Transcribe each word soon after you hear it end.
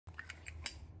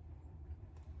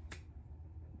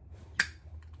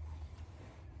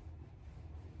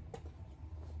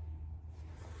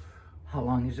How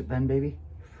long has it been, baby?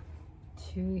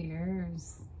 2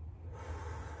 years.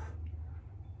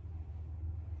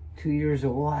 2 years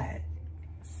of what?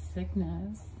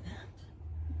 Sickness.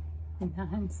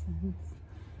 Nonsense.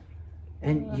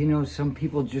 And you know, some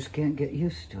people just can't get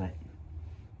used to it.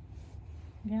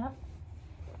 Yep.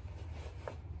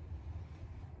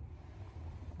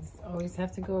 Just always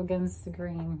have to go against the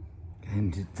grain.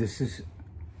 And this is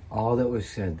all that was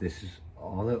said. This is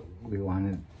all that we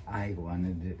wanted. I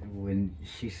wanted it. When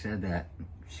she said that,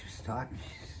 she was talking.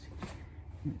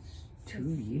 It's 2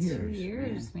 years. 2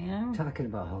 years, man. Talking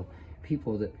about how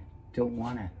people that don't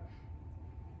want to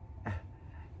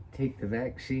take the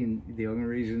vaccine, the only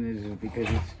reason is because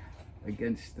it's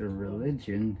against their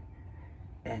religion,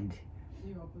 and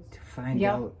to find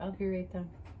out. I'll be right there.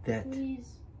 That. Please.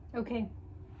 Okay.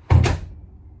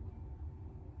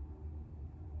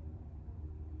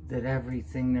 That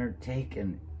everything they're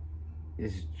taking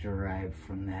is derived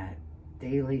from that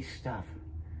daily stuff.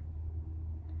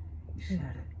 You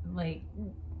said it. Like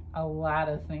a lot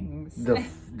of things.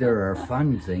 There are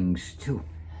fun things too.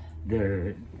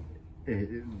 There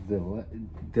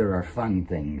are fun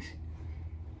things.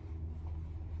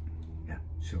 Yeah.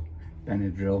 So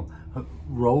Benadryl,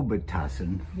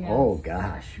 Robitussin. Yes. Oh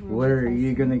gosh, Robitussin. Where are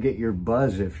you gonna get your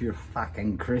buzz if you're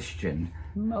fucking Christian?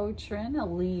 Motrin,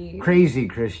 Aleve. Crazy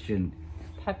Christian.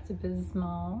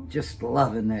 Pepto-Bismol. Just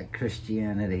loving that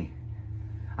Christianity.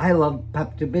 I love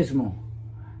Pepto-Bismol.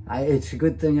 It's a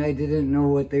good thing I didn't know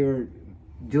what they were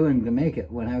doing to make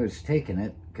it when I was taking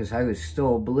it, because I was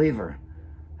still a believer.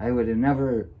 I would have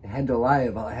never had to lie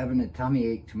about having a tummy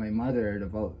ache to my mother at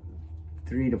about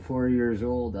 3 to 4 years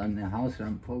old on the house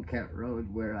on Polecat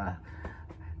Road, where I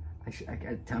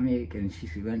got a tummy ache, and she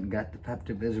went and got the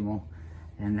Pepto-Bismol.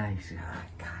 And I said, oh,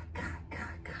 God.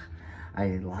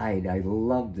 I lied. I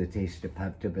love the taste of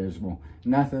Pepto-Bismol.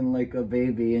 Nothing like a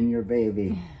baby in your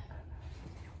baby.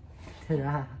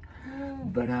 Ta-da.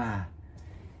 But,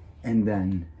 and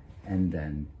then.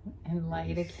 And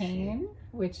lidocaine,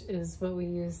 which is what we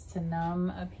use to numb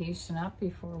a patient up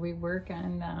before we work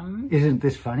on them. Isn't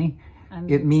this funny?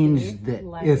 It means that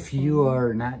if you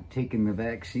are not taking the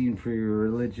vaccine for your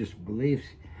religious beliefs,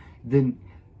 then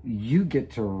you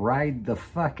get to ride the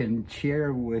fucking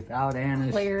chair without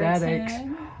anesthetics.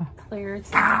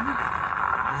 Claritin.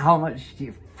 How much do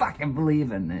you fucking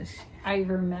believe in this?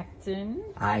 Ivermectin.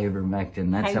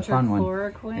 That's a fun one.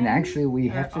 Hydrochloroquine. And actually, we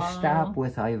have to stop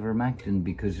with ivermectin,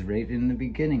 because right in the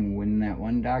beginning, when that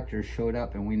one doctor showed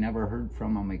up and we never heard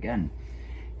from him again,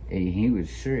 he was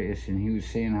serious, and he was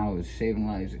saying how it was saving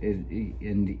lives.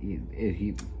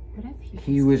 What if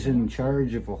he was in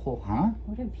charge of a whole,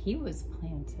 What if he was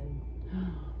planted?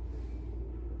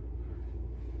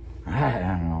 I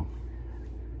don't know.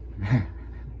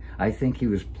 I think he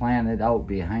was planted out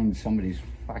behind somebody's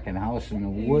fucking house in the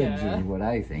woods, is what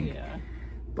I think. Yeah.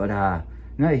 But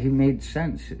no, he made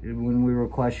sense when we were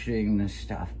questioning this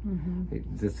stuff.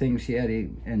 Mm-hmm. The things he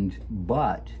had,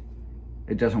 but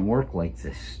it doesn't work like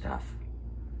this stuff.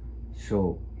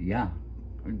 So yeah,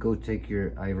 go take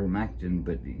your ivermectin,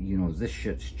 but you know, this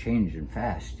shit's changing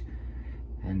fast,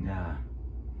 and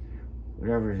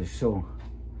whatever it is. So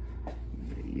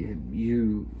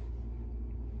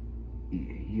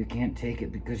you can't take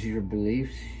it because of your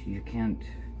beliefs. You can't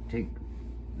take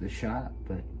the shot,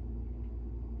 but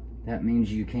that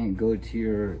means you can't go to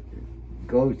your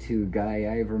go-to guy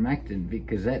ivermectin,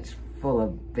 because that's full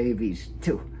of babies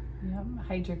too. Yep,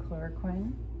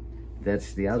 hydrochloroquine.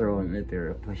 That's the other one that they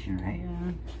were pushing, right?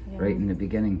 Yeah. Right in the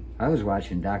beginning. I was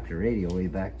watching Dr. Radio way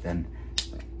back then.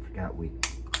 Forgot we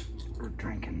were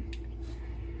drinking.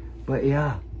 But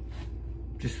yeah,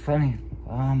 just funny.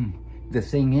 The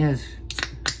thing is,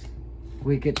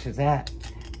 we get to that,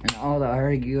 and all the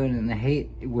arguing and the hate,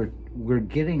 we're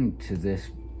getting to this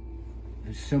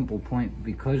simple point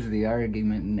because the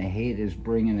argument and the hate is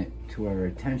bringing it to our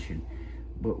attention.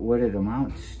 But what it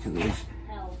amounts to is,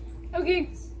 okay,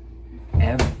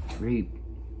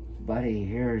 everybody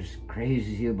here is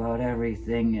crazy about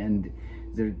everything, and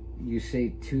you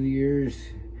say 2 years,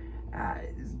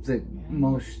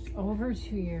 most over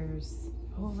 2 years,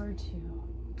 over 2.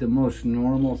 The most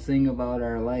normal thing about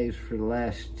our lives for the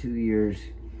last 2 years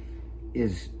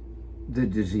is the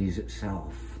disease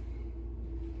itself.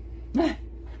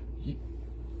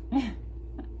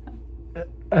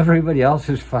 Everybody else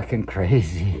is fucking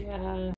crazy.